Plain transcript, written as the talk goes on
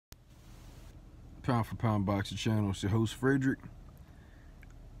Pound for Pound Boxing Channel. It's your host Frederick.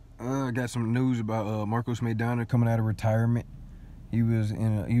 I got some news about Marcos Maidana coming out of retirement. He was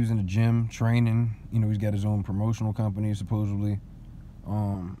in the gym training. You know, he's got his own promotional company supposedly.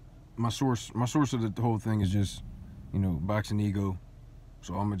 My source of the whole thing is just, Boxing Ego.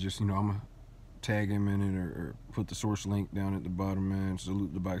 So I'm gonna tag him in it or put the source link down at the bottom, man.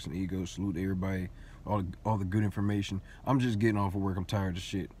 Salute the Boxing Ego. Salute everybody. All the good information. I'm just getting off of work. I'm tired of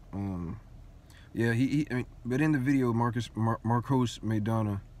shit. Yeah, but in the video, Marcos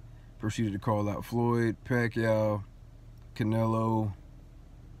Maidana proceeded to call out Floyd, Pacquiao, Canelo,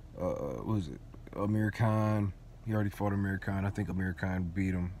 what was it, Amir Khan. He already fought Amir Khan. I think Amir Khan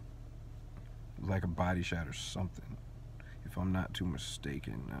beat him like a body shot or something, if I'm not too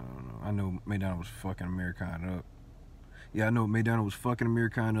mistaken. I don't know. I know Maidana was fucking Amir Khan up. Yeah, I know Maidana was fucking Amir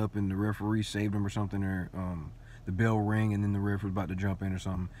Khan up, and the referee saved him or something, or the bell rang, and then the ref was about to jump in or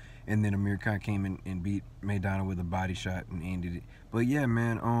something, and then Amir Khan came in and beat Maidana with a body shot and ended it. But yeah,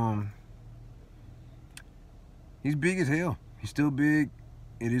 man, he's big as hell. He's still big.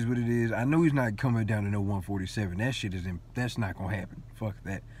 It is what it is. I know he's not coming down to no 147. That shit that's not gonna happen. Fuck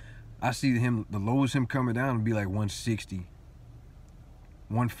that. I see the lowest him coming down would be like 160.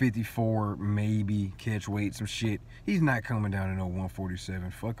 154, maybe, catch weight, some shit. He's not coming down to no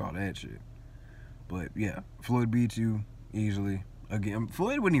 147. Fuck all that shit. But yeah, Floyd beat you easily. Again,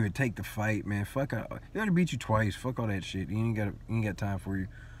 Floyd wouldn't even take the fight, man. Fuck out. He already beat you twice. Fuck all that shit. He ain't got time for you.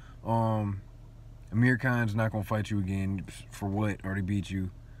 Amir Khan's not gonna fight you again. For what? Already beat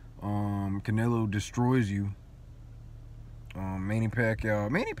you. Canelo destroys you. Manny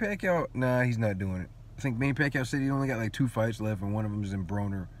Pacquiao, nah, he's not doing it. I think Manny Pacquiao said he only got like 2 fights left, and one of them is in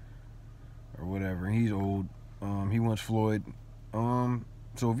Broner or whatever. And he's old. He wants Floyd.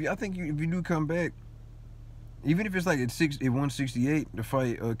 So if you do come back, even if it's like at 168 to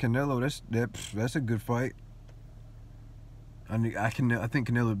fight Canelo, that's a good fight. I think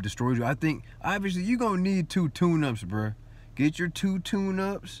Canelo destroys you. I think obviously you're gonna need 2 tune-ups, bro. Get your 2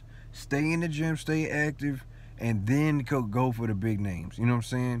 tune-ups. Stay in the gym, stay active, and then go for the big names. You know what I'm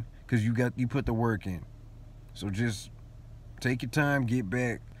saying? Because you put the work in. So just take your time, get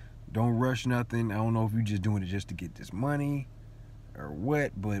back. Don't rush nothing. I don't know if you're just doing it just to get this money or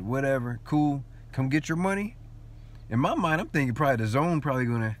what, but whatever. Cool. Come get your money. In my mind, I'm thinking probably the zone probably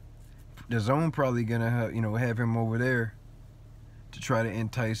gonna have him over there to try to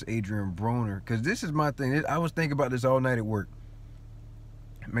entice Adrian Broner. Because this is my thing. I was thinking about this all night at work.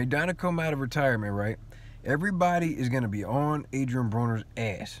 Maidana come out of retirement, right? Everybody is going to be on Adrian Broner's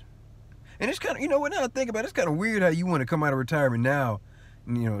ass. And it's kind of, now I think about it, it's kind of weird how you want to come out of retirement now,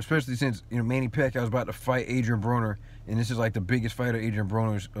 especially since, Manny Pacquiao is about to fight Adrian Broner, and this is like the biggest fight of Adrian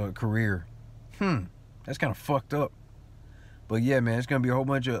Broner's career. That's kind of fucked up. But yeah, man, it's going to be a whole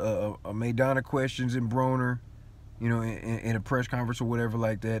bunch of Maidana questions in Broner, in a press conference or whatever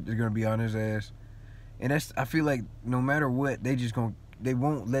like that. They're going to be on his ass. And I feel like no matter what, they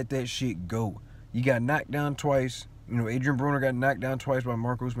won't let that shit go. You got knocked down twice. Adrian Broner got knocked down twice by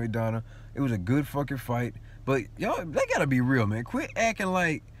Marcos Maidana. It was a good fucking fight. But y'all, they gotta be real, man. Quit acting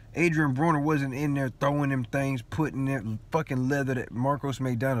like Adrian Broner wasn't in there throwing them things, putting that fucking leather at Marcos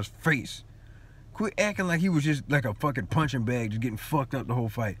Maidana's face. Quit acting like he was just like a fucking punching bag, just getting fucked up the whole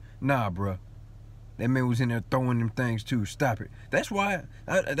fight. Nah, bruh. That man was in there throwing them things too. Stop it. That's why,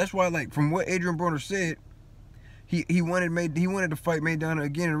 like, from what Adrian Broner said, he wanted to fight Maidana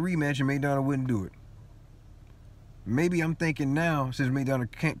again in a rematch, and Maidana wouldn't do it. Maybe I'm thinking now, since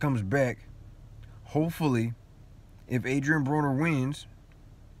Maidana comes back, hopefully, if Adrian Broner wins,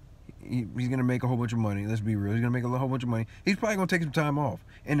 he's gonna make a whole bunch of money. Let's be real. He's gonna make a whole bunch of money. He's probably gonna take some time off.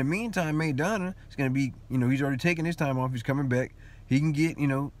 In the meantime, Maidana is gonna be, he's already taken his time off. He's coming back. He can get,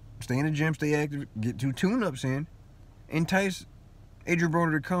 stay in the gym, stay active, get 2 tune-ups in, entice Adrian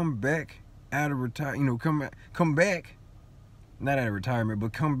Broner to come back out of retirement, come back, not out of retirement,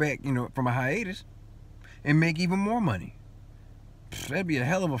 but come back, from a hiatus and make even more money. That'd be a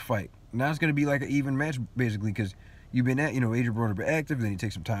hell of a fight. Now it's going to be like an even match, basically, because you've been Adrian Broner been active, then he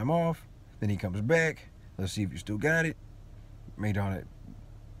takes some time off, then he comes back. Let's see if you still got it. Maidana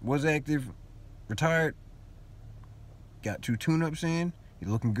was active, retired, got 2 tune-ups in, he's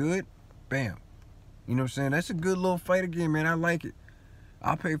looking good, bam. You know what I'm saying? That's a good little fight again, man. I like it.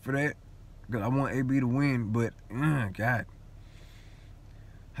 I'll pay for that. I want AB to win, but God,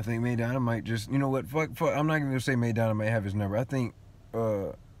 I think Maidana might just, what? Fuck. I'm not gonna say Maidana might have his number. I think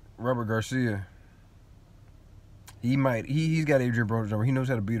Robert Garcia, he's got Adrian Broner's number. He knows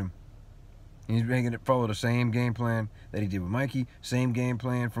how to beat him. He's going to follow the same game plan that he did with Mikey. Same game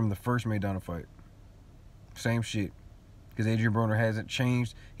plan from the first Maidana fight. Same shit. because Adrian Broner hasn't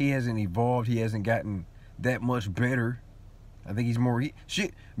changed. He hasn't evolved. He hasn't gotten that much better. I think he's more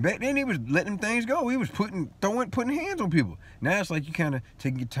shit. Back then he was letting things go. He was putting hands on people. Now it's like you kind of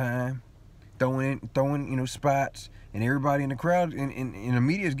taking your time, throwing spots, and everybody in the crowd and the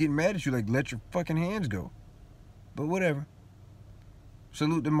media is getting mad at you like, let your fucking hands go. But whatever.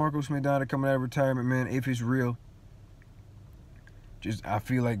 Salute to Marcos Maidana coming out of retirement, man. If it's real, I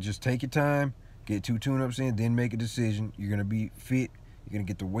feel like just take your time, get 2 tune-ups in, then make a decision. You're gonna be fit. You're going to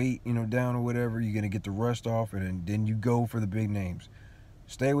get the weight, down or whatever. You're going to get the rust off, and then you go for the big names.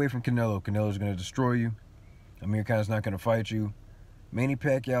 Stay away from Canelo. Canelo's going to destroy you. Amir Khan's not going to fight you. Manny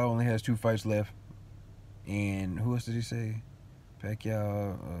Pacquiao only has 2 fights left. And who else did he say?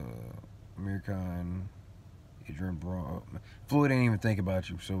 Pacquiao, Amir Khan, Adrian Broner. Floyd ain't even think about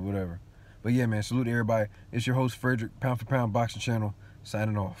you, so whatever. But yeah, man, salute to everybody. It's your host, Frederick, Pound for Pound Boxing Channel,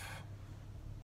 signing off.